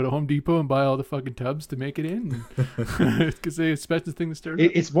 got to go to Home Depot and buy all the fucking tubs to make it in. Because they expect this thing to start.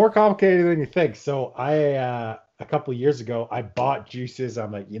 It's more complicated than you think. So a couple of years ago, I bought juices.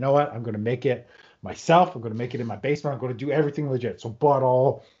 I'm like, you know what? I'm going to make it myself. I'm going to make it in my basement. I'm going to do everything legit. So bought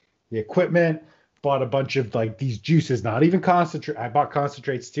all the equipment. Bought a bunch of like these juices, not even concentrate. I bought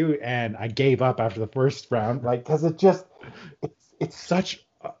concentrates too, and I gave up after the first round, like, because it's such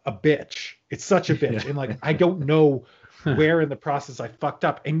a bitch. It's such a bitch, and like I don't know where in the process I fucked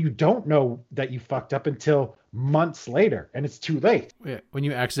up, and you don't know that you fucked up until months later, and it's too late. Yeah, when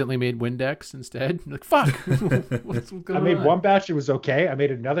you accidentally made Windex instead, you're like, fuck. What's going on? I made one batch, it was okay. I made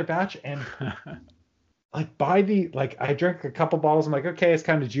another batch, and like I drank a couple bottles. I'm like, okay, it's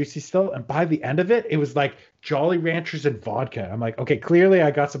kind of juicy still. And by the end of it, it was like Jolly Ranchers and vodka. I'm like, okay, clearly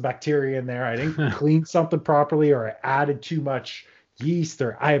I got some bacteria in there. I didn't clean something properly, or I added too much yeast,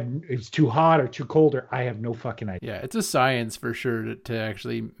 or it's too hot or too cold, or I have no fucking idea. Yeah, it's a science for sure to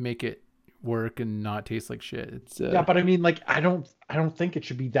actually make it work and not taste like shit. It's yeah, but I mean, like, I don't think it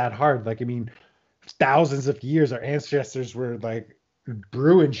should be that hard. Like, I mean, thousands of years, our ancestors were like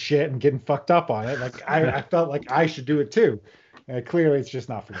brewing shit and getting fucked up on it. Like I felt like I should do it too. Clearly it's just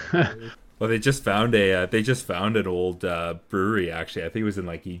not for me. Well, they just found an old brewery, actually. I think it was in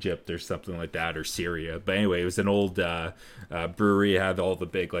like Egypt or something like that, or Syria. But anyway, it was an old brewery. It had all the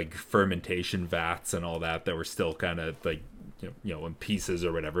big like fermentation vats and all that were still kind of like in pieces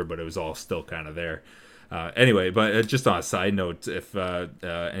or whatever, but it was all still kind of there. Anyway, but just on a side note, if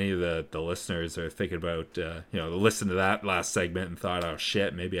any of the listeners are thinking about, listen to that last segment and thought, oh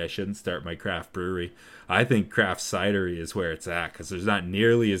shit, maybe I shouldn't start my craft brewery. I think craft cidery is where it's at, because there's not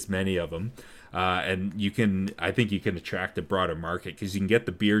nearly as many of them. And I think you can attract a broader market, because you can get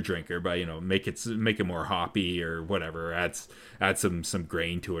the beer drinker by, make it more hoppy or whatever, add some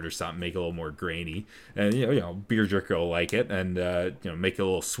grain to it or something, make it a little more grainy, and beer drinker will like it, and make it a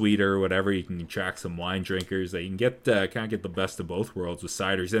little sweeter or whatever. You can attract some wine drinkers. That you can get kind of get the best of both worlds with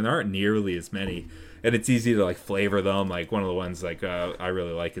ciders, and there aren't nearly as many, and it's easy to like flavor them. Like one of the ones like I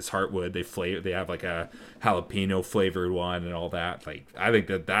really like is Heartwood. They have like a jalapeno flavored one and all that. Like I think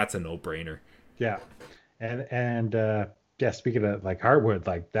that's a no-brainer. Yeah. And yeah, speaking of like Heartwood,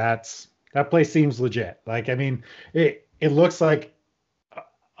 like that place seems legit. Like, I mean, it looks like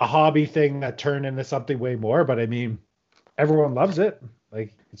a hobby thing that turned into something way more, but I mean, everyone loves it.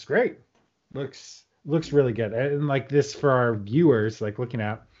 Like, it's great. Looks really good. And like this for our viewers, like looking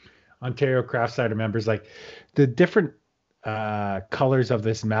at Ontario Craft Cider members, like the different colors of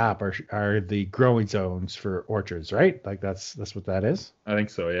this map are the growing zones for orchards, right? Like that's what that is. I think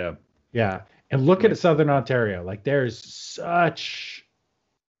so. Yeah. Yeah. And look at Southern Ontario. Like there's such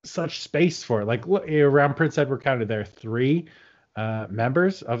space for it. Like look, around Prince Edward County, there are 3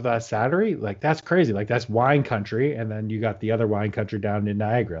 members of the cidery. Like that's crazy. Like that's wine country, and then you got the other wine country down in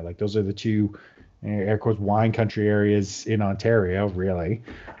Niagara. Like those are the 2 air quotes wine country areas in Ontario, really.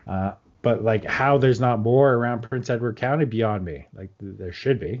 But like how there's not more around Prince Edward County, beyond me. Like there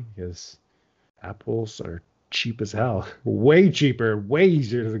should be, because apples are cheap as hell, way cheaper, way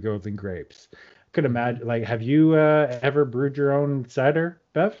easier to go than grapes. Could imagine. Like, have you ever brewed your own cider,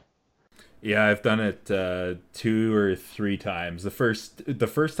 Bev? Yeah, I've done it 2 or 3 times. The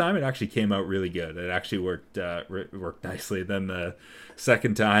first time it actually came out really good. It actually worked nicely. Then the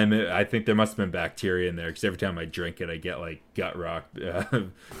second time, I think there must have been bacteria in there because every time I drink it, I get like gut rot,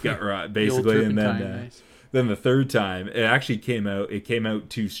 gut rot The old basically. And turpentine, then nice. then the third time, it actually came out. It came out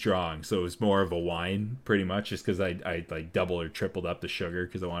too strong, so it was more of a wine, pretty much, just because I like doubled or tripled up the sugar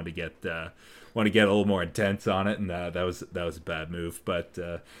because I wanted to get a little more intense on it, and that was a bad move. But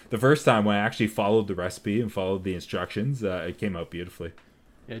the first time when I actually followed the recipe and followed the instructions, it came out beautifully.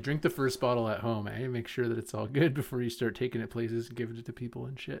 Yeah, drink the first bottle at home, eh? Make sure that it's all good before you start taking it places and giving it to people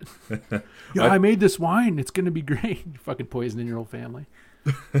and shit. Yeah, I made this wine. It's gonna be great. You're fucking poisoning your whole family.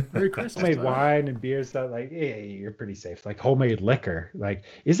 Merry Christmas. Homemade bud. wine and beer stuff, like, yeah, you're pretty safe. Like homemade liquor, like,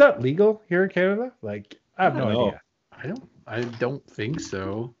 is that legal here in Canada? Like, I have no don't know. idea. I don't think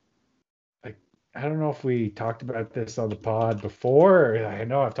so. I don't know if we talked about this on the pod before. Or I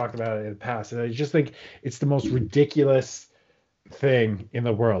know I've talked about it in the past. And I just think it's the most ridiculous thing in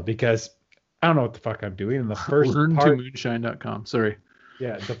the world because I don't know what the fuck I'm doing. And the first Learn to part, moonshine.com. Sorry.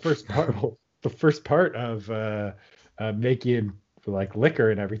 yeah, the first part of making like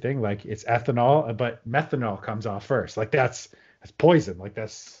liquor and everything, like it's ethanol, but methanol comes off first. Like that's poison. Like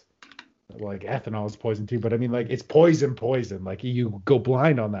that's like ethanol is poison too. But I mean, like it's poison. Like you go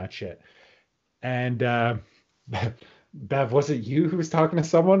blind on that shit. And Bev, was it you who was talking to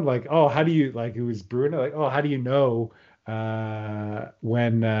someone like, oh, how do you like who was brewing it? Like, oh, how do you know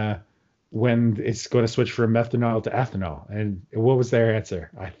when it's going to switch from methanol to ethanol? And what was their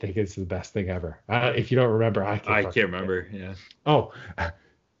answer? I think it's the best thing ever. If you don't remember, I I can't remember. Yeah.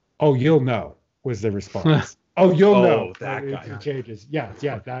 Oh, you'll know was the response. Oh, you'll Oh, know that It guy. changes. Yeah,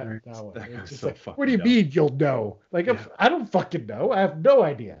 that one. That It's guy's just so like, fucking what do you dumb. mean you'll know? Like, if I don't fucking know. I have no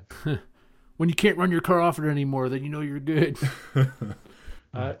idea. When you can't run your car off it anymore, then you know you're good.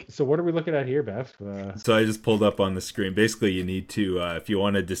 So what are we looking at here, Beth? So I just pulled up on the screen. Basically, you need to, if you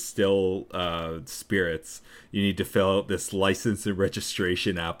want to distill spirits, you need to fill out this license and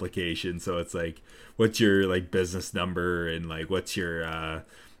registration application. So it's like, what's your like business number and like what's your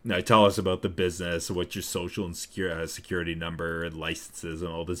tell us about the business, what's your social and security number and licenses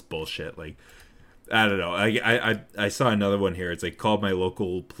and all this bullshit. Like, I don't know. I saw another one here. It's like called my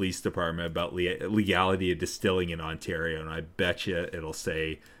local police department about legality of distilling in Ontario, and I bet you it'll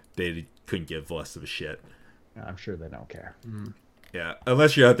say they couldn't give less of a shit. I'm sure they don't care. Yeah,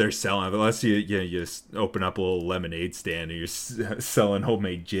 unless you're out there selling, unless you just open up a little lemonade stand and you're selling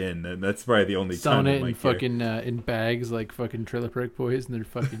homemade gin, and that's probably the only Selling time it they in might care. fucking in bags like fucking Trailer Park Boys and their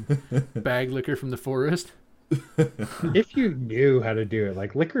fucking bag liquor from the forest. If you knew how to do it,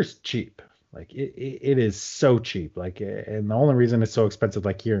 like liquor's cheap. Like it is so cheap. Like, and the only reason it's so expensive,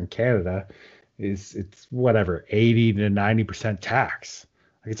 like here in Canada, is it's whatever 80 to 90% tax.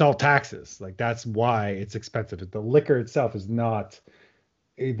 Like it's all taxes. Like that's why it's expensive. The liquor itself is not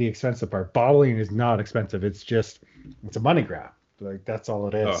the expensive part. Bottling is not expensive. It's a money grab. Like that's all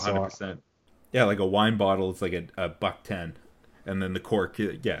it is. Oh, So 100%. Yeah, like a wine bottle, it's like a $1.10, and then the cork,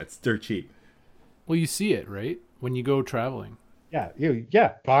 yeah, it's dirt cheap. Well, you see it, right? When you go traveling.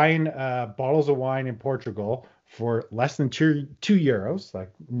 yeah, buying bottles of wine in Portugal for less than two euros, like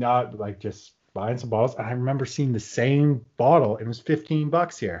not like just buying some bottles. And I remember seeing the same bottle, and it was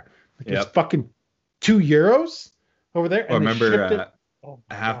 $15 here. Like it's Yep. fucking €2 over there. I And they remember shipped it. Oh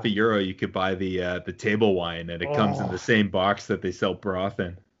my half God. a euro you could buy the table wine, and it comes in Oh. the same box that they sell broth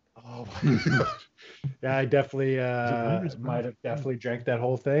in. Oh my God. Yeah, I definitely $100, might have definitely drank that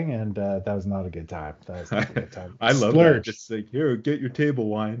whole thing, and that was not a good time. That was not a good time. I love that. Splurge. Just like, here, get your table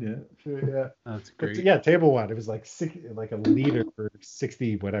wine. Yeah. That's But great. yeah, table wine. It was like like a liter for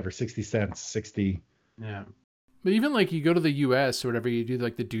 60 cents, 60. Yeah. But even like you go to the US or whatever, you do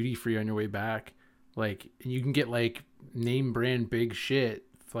like the duty free on your way back, like you can get like name brand big shit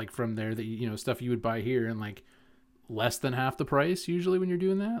like from there that you know stuff you would buy here and like less than half the price usually when you're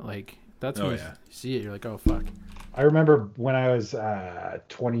doing that. Like that's Oh, when yeah. you see it, you're like, oh fuck. I remember when I was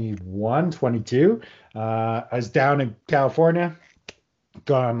 21, 22, I was down in California.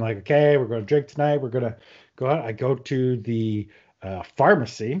 Gone like, okay, we're going to drink tonight. We're going to go out. I go to the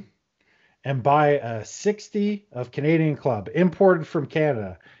pharmacy and buy a 60 of Canadian Club imported from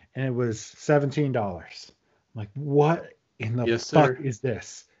Canada, and it was $17. I'm like, what in the Yes, fuck sir. is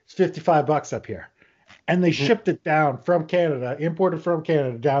this? It's $55 up here. And they shipped it down from Canada, imported from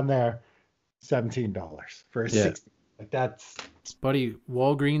Canada down there, $17 for a Yeah. 60. Like that's Buddy,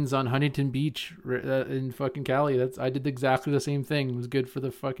 Walgreens on Huntington Beach in fucking Cali. I did exactly the same thing. It was good for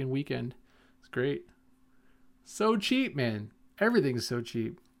the fucking weekend. It's great. So cheap, man. Everything's so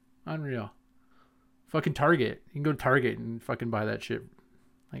cheap. Unreal. Fucking Target. You can go to Target and fucking buy that shit.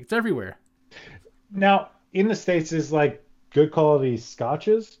 Like it's everywhere. Now, in the States, is like good quality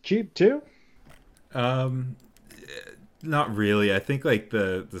scotches cheap too? Um, Not really. I think like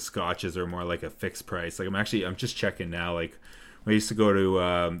the scotches are more like a fixed price. Like I'm just checking now. Like when I used to go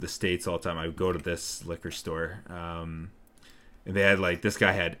to the States all the time, I would go to this liquor store. And they had like this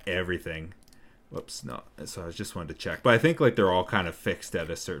guy had everything. Whoops, no. So I just wanted to check, but I think like they're all kind of fixed at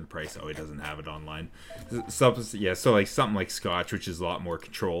a certain price. Oh, he doesn't have it online. Yeah, so like something like Scotch, which is a lot more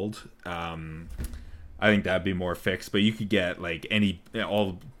controlled. I think that'd be more fixed, but you could get like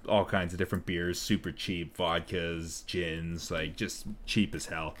all kinds of different beers, super cheap, vodkas, gins, like just cheap as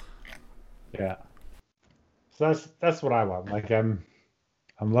hell. Yeah. So that's what I want. Like I'm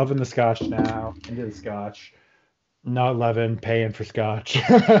loving the Scotch now, into the Scotch. Not loving paying for Scotch.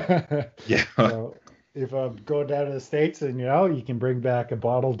 Yeah. So if I'm going down to the States and you can bring back a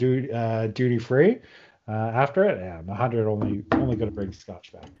bottle duty free after it, yeah, I'm 100 only going to bring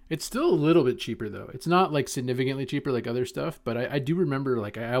Scotch back. It's still a little bit cheaper though. It's not like significantly cheaper like other stuff, but I do remember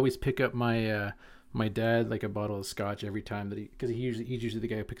like I always pick up my my dad like a bottle of Scotch every time that because he's usually the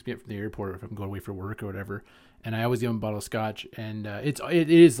guy who picks me up from the airport if I'm going away for work or whatever. And I always give him a bottle of Scotch, and it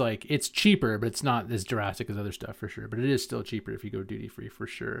is like it's cheaper, but it's not as drastic as other stuff for sure. But it is still cheaper if you go duty free for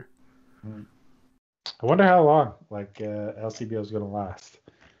sure. I wonder how long like LCBO is going to last.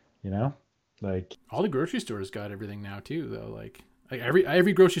 Like all the grocery stores got everything now too, though. Like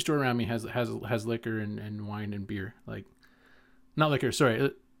every grocery store around me has liquor and wine and beer. Like not liquor,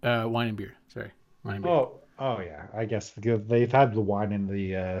 sorry, wine and beer. Sorry, wine and beer. Oh yeah, I guess they've had the wine in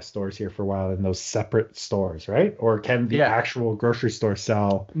the stores here for a while in those separate stores, right? Or can the actual grocery store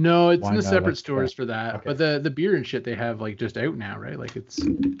sell? No, it's in the wine separate stores for that. Okay. But the beer and shit they have like just out now, right? Like it's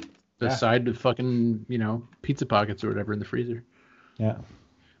the side of fucking pizza pockets or whatever in the freezer. Yeah.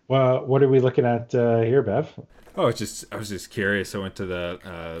 Well, what are we looking at here, Bev? Oh, I was just curious. I went to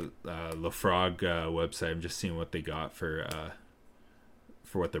the LaFrog website. I'm just seeing what they got for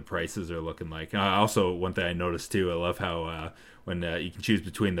what their prices are looking like. Also, one thing I noticed too, I love how when you can choose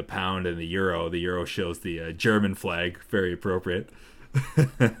between the pound and the euro shows the German flag. Very appropriate.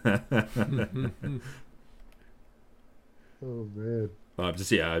 Oh man. Well, I'm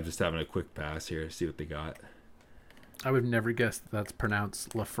just having a quick pass here to see what they got. I would never guess that's pronounced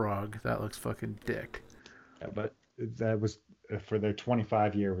LaFrog. That looks fucking dick. Yeah, but that was for their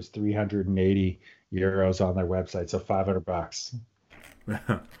 25 year was 380 euros on their website, so $500.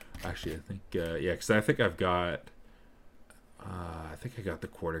 Actually, I think because I think I've got I think I got the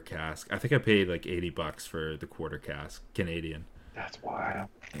quarter cask. I think I paid like $80 for the quarter cask Canadian. That's wild.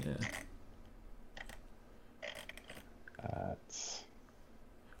 Yeah.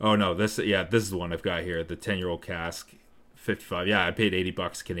 Oh no, this is the one I've got here. The 10-year-old cask, 55. Yeah, I paid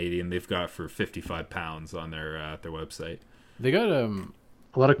 $80 Canadian. They've got for 55 pounds on their website. They got a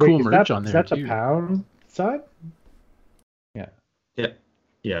lot of cool merch on there. Is that too. the pound side? Yeah. Yeah.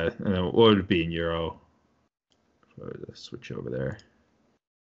 Yeah. And then what would it be in euro? Let's switch over there.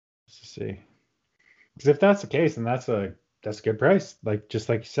 Let's see. Because if that's the case, then that's a good price. Like just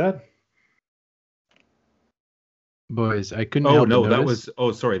like you said. Boys, I couldn't help no, but notice.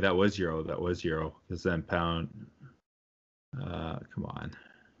 that was euro. Because then pound. Come on.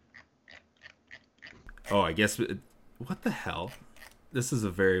 Oh, I guess. What the hell? This is a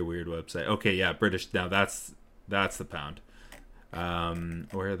very weird website. Okay, yeah, British. Now that's the pound.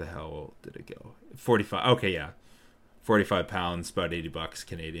 Where the hell did it go? 45. Okay, yeah, 45 pounds, about $80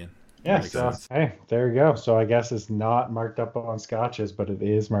 Canadian. Yeah. So hey, there you go. So I guess it's not marked up on scotches, but it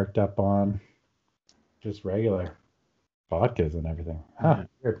is marked up on just regular vodkas and everything. Huh.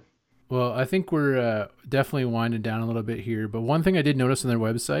 Weird. Well, I think we're definitely winding down a little bit here. But one thing I did notice on their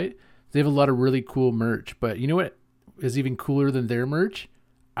website, they have a lot of really cool merch. But you know what is even cooler than their merch?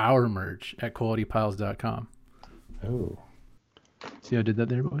 Our merch at qualitypiles.com. Oh. See how I did that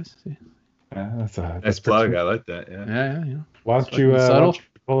there, boys? See? Yeah, that's a nice plug. I like that. Yeah. Yeah. Why don't you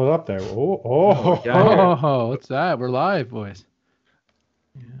pull it up there? Oh, what's that? We're live, boys.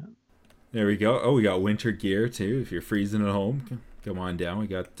 Yeah. There we go. Oh, we got winter gear too. If you're freezing at home, come on down. We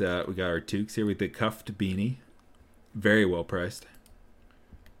got our toques here with the cuffed beanie, very well priced.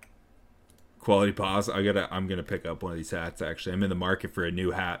 Quality Paws. I'm gonna pick up one of these hats. Actually, I'm in the market for a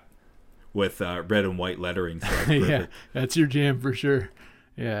new hat with red and white lettering. So yeah, that's your jam for sure.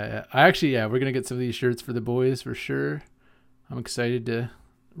 Yeah. We're gonna get some of these shirts for the boys for sure. I'm excited to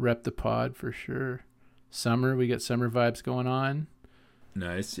rep the pod for sure. Summer, we got summer vibes going on.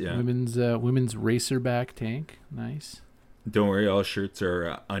 Nice, yeah. Women's racerback tank, nice. Don't worry, all shirts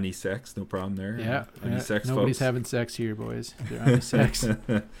are unisexed, no problem there. Yeah, unisexed. Nobody's having sex here, boys. They're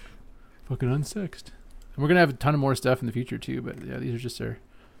unisexed. Fucking unsexed. And we're gonna have a ton of more stuff in the future too. But yeah, these are just our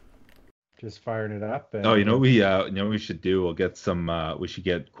just firing it up. And, Oh, you know what we should do? We'll get some. We should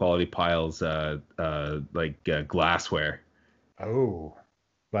get Quality Piles, like glassware. Oh,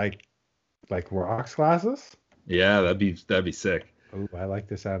 like rocks glasses. Yeah, that'd be sick. Oh, I like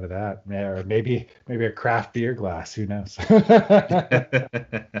the sound of that. Yeah, or maybe a craft beer glass. Who knows?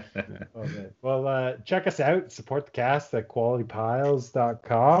 Well, check us out. Support the cast at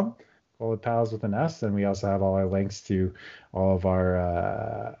qualitypiles.com. Quality Piles with an S, and we also have all our links to all of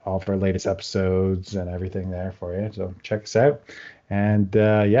our latest episodes and everything there for you. So check us out, and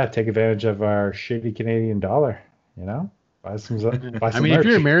take advantage of our shitty Canadian dollar. Buy some I mean, if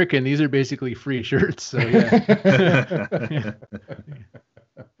you're American, these are basically free shirts. So yeah.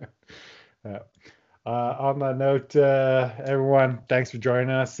 On that note, everyone, thanks for joining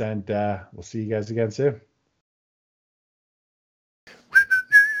us, and we'll see you guys again soon.